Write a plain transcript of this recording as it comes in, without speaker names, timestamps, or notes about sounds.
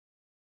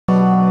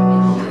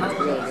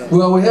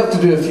Well, we have to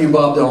do a few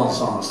Bob Dylan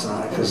songs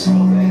tonight because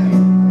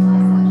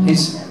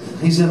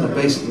he's in the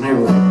basic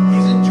neighborhood.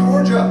 He's in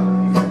Georgia.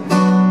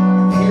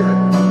 Hear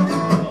it.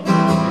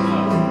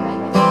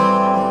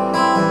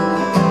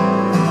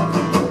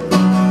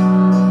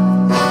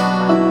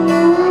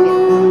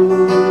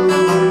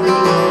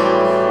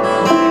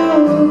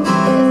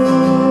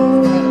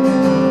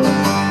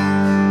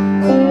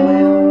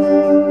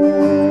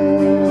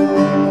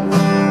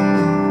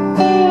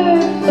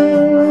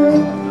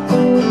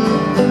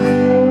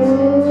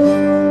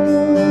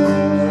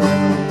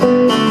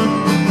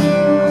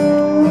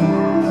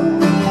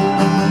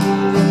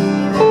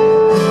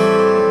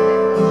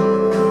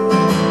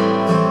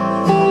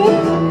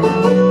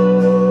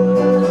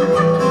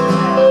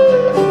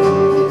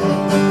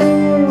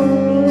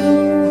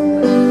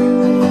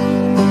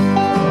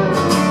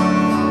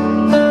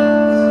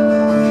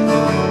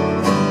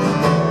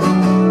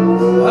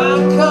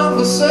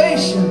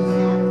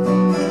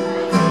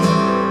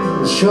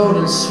 Short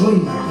and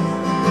sweet,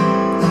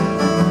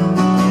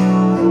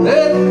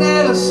 it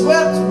never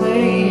swept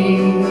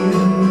me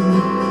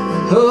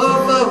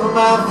off of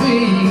my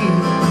feet.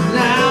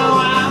 Now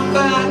I'm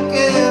back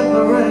in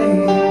the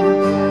rain.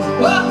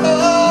 Oh,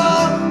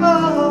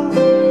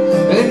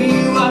 and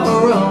you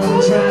are on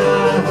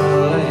dry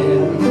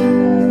land.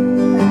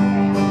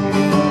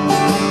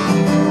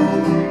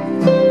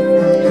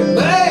 You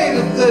made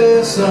it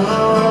there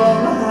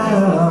somehow.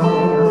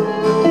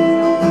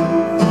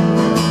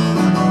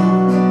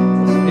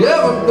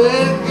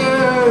 Bad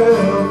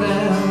girl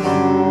now.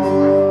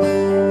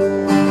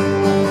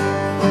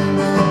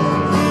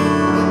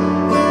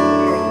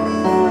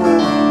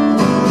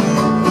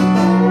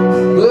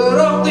 But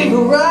on the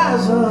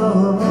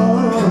horizon,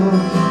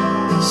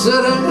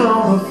 sitting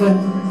on the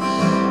fence,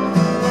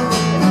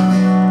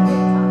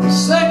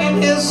 singing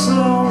his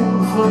song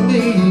for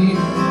me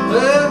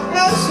at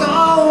his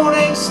own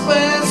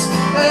expense,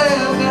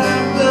 and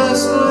I'm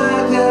just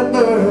like that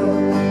bird.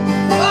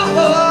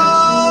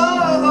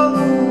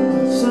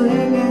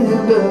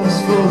 Just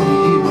for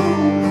you.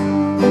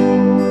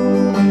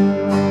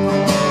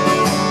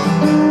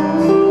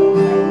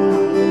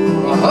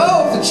 I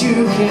hope that you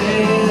can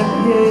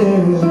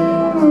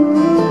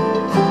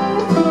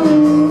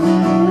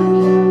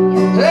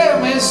hear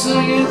me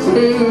singing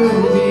through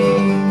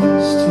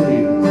these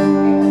tears.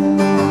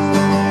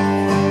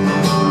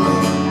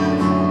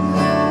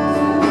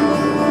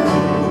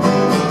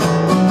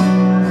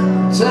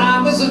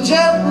 Time is a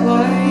jet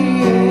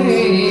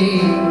plane,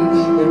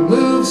 it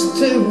moves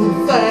too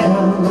fast.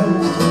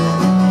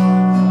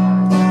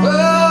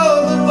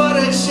 Oh, but what a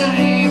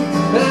shame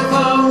if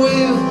our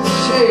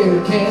wheelchair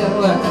can't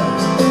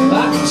last. I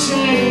can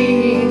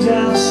change, I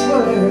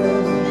swear.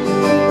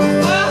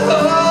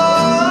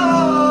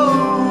 Oh,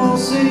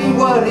 see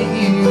what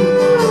you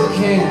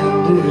can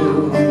do.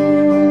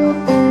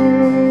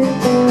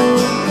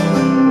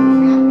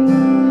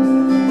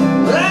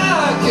 I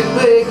can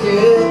make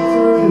it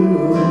through.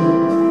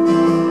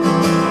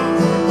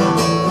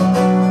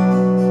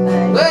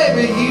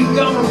 Baby, you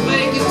gonna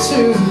make it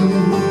too.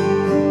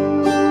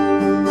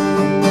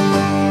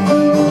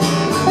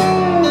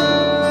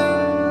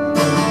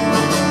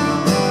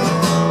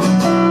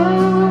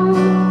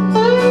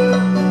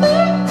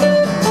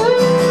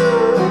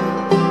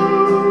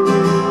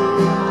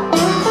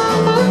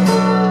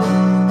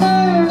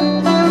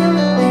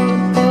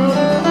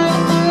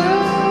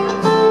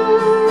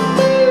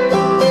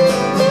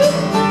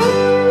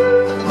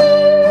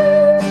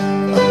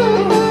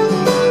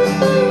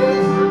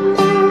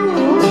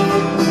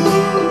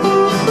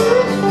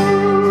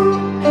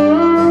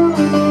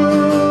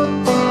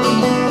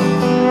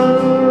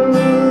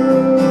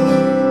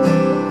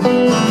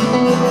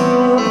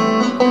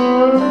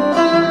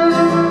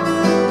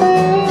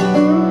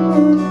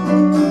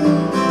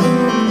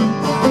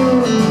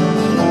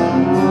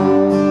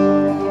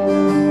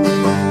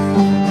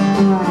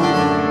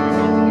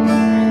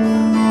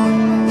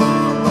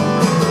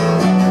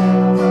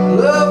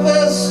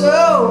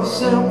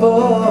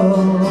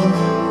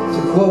 To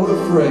quote a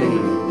phrase,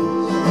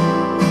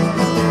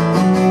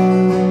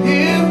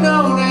 you've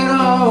known it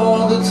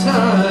all the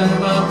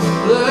time. I'm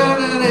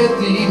learning it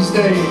these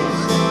days.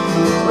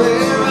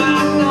 Where I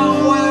know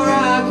where I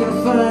can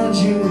find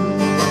you.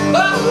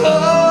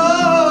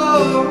 Oh,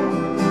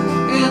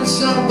 in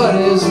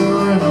somebody's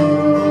room.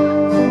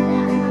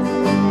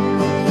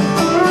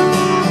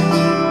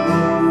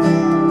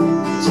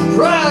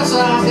 Surprise I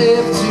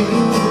have to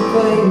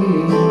pay.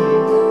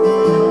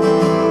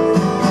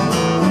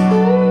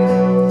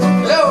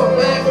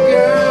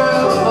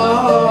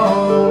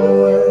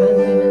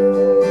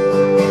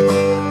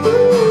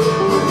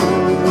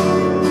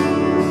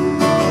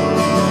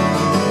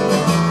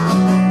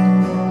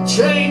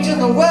 Changing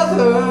the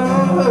weather,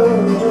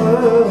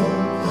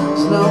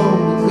 snow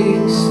and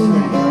big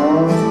stream.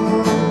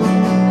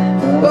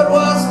 But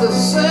what's the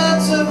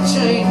sense of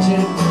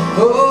changing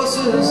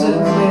horses in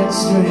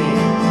midstream?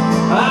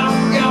 I'm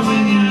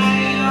going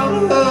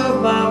out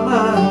of my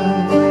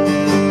mind.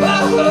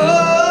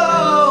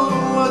 Oh,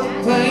 with the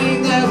pain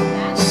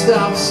that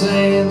stops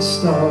saying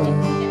stop.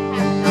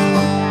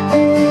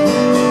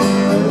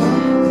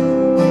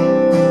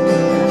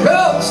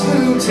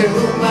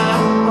 to my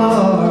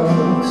heart.